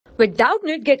With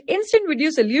Doubtnut, get instant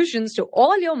video solutions to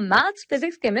all your maths,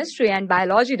 physics, chemistry, and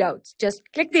biology doubts. Just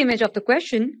click the image of the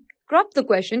question, crop the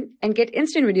question, and get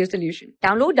instant video solution.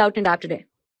 Download Doubtnut app today.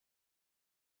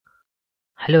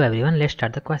 Hello everyone, let's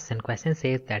start the question. Question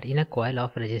says that in a coil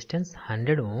of resistance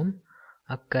 100 ohm,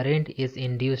 a current is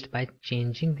induced by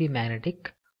changing the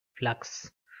magnetic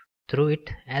flux through it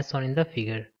as shown in the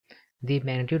figure. The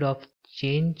magnitude of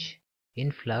change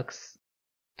in flux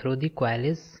through the coil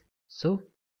is so.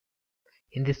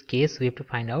 In this case, we have to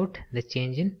find out the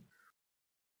change in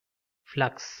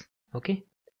flux. Okay,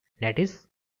 that is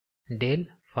del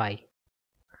phi.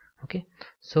 Okay,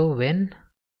 so when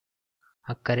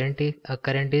a current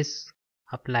is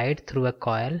applied through a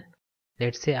coil,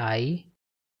 let's say I,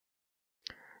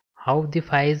 how the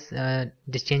phi is the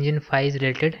change in phi is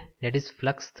related, that is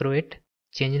flux through it,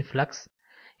 change in flux,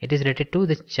 it is related to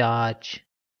the charge,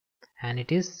 and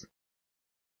it is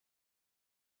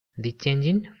the change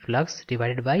in flux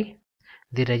divided by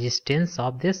the resistance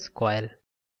of this coil.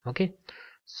 Okay,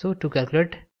 so to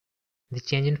calculate the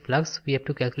change in flux, we have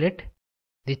to calculate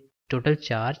the total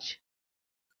charge,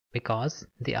 because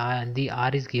the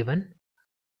R is given.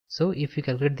 So if we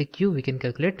calculate the Q, we can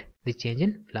calculate the change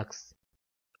in flux.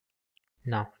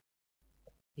 Now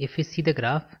if we see the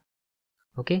graph,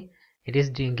 okay, it is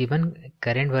given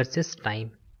current versus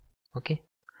time. Okay,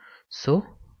 so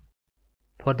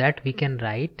for that we can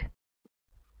write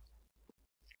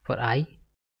for I,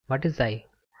 what is I?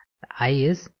 I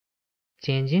is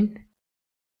change in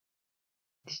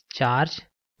this charge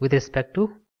with respect to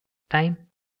time.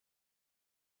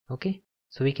 Okay,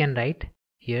 so we can write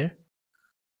here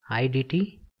I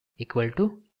dt equal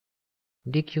to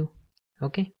dq.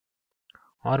 Okay,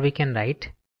 or we can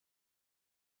write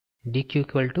dq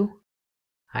equal to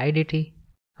I dt.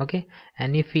 Okay,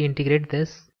 and if we integrate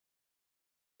this,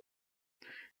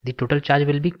 the total charge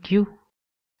will be q,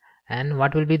 and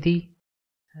what will be the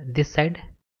this side?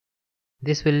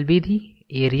 This will be the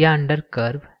area under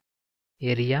curve,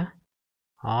 area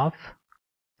of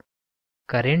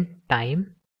current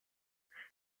time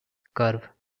curve.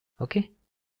 Okay,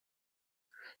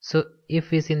 so if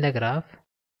we see in the graph,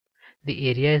 the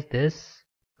area is this.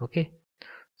 Okay,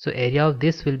 so area of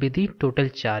this will be the total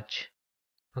charge.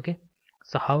 Okay,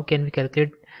 so how can we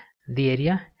calculate the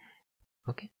area?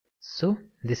 Okay, so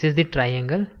this is the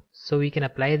triangle, so we can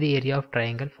apply the area of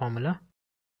triangle formula.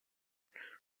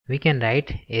 We can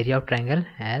write area of triangle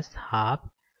as half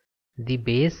the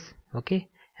base. Okay,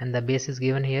 and the base is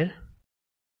given here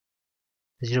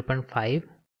 0.5,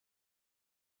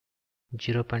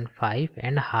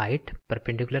 and height,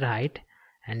 perpendicular height,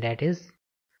 and that is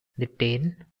the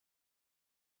 10.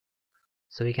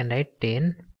 So we can write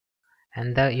 10,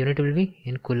 and the unit will be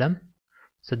in coulomb,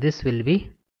 so this will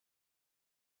be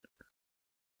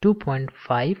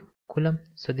 2.5 coulomb.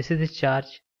 So this is the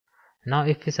charge. Now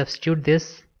if we substitute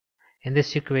this in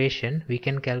this equation, we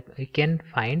can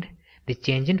find the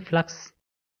change in flux.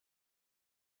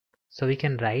 So we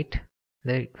can write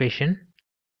the equation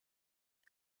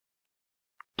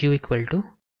Q equal to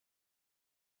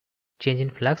change in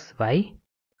flux by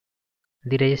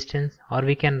the resistance, or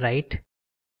we can write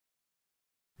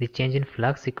the change in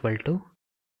flux equal to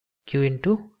Q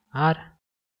into R,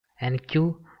 and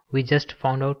Q we just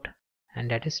found out,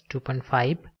 and that is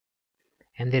 2.5,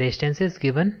 and the resistance is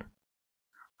given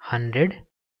 100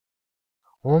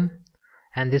 ohm,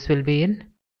 and this will be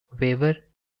in Weber,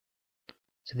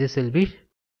 so this will be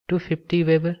 250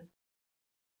 Weber.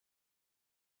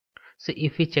 So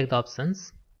if we check the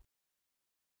options,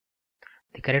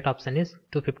 the correct option is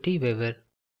 250 Weber.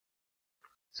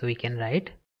 So we can write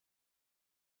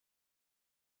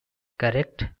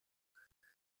correct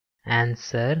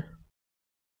answer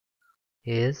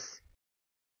is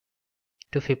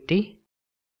 250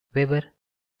 Weber.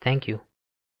 Thank you.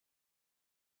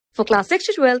 For class 6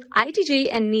 to 12, IIT JEE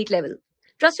and NEET level.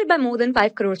 Trusted by more than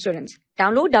 5 crore students.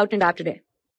 Download Doubtnut app today.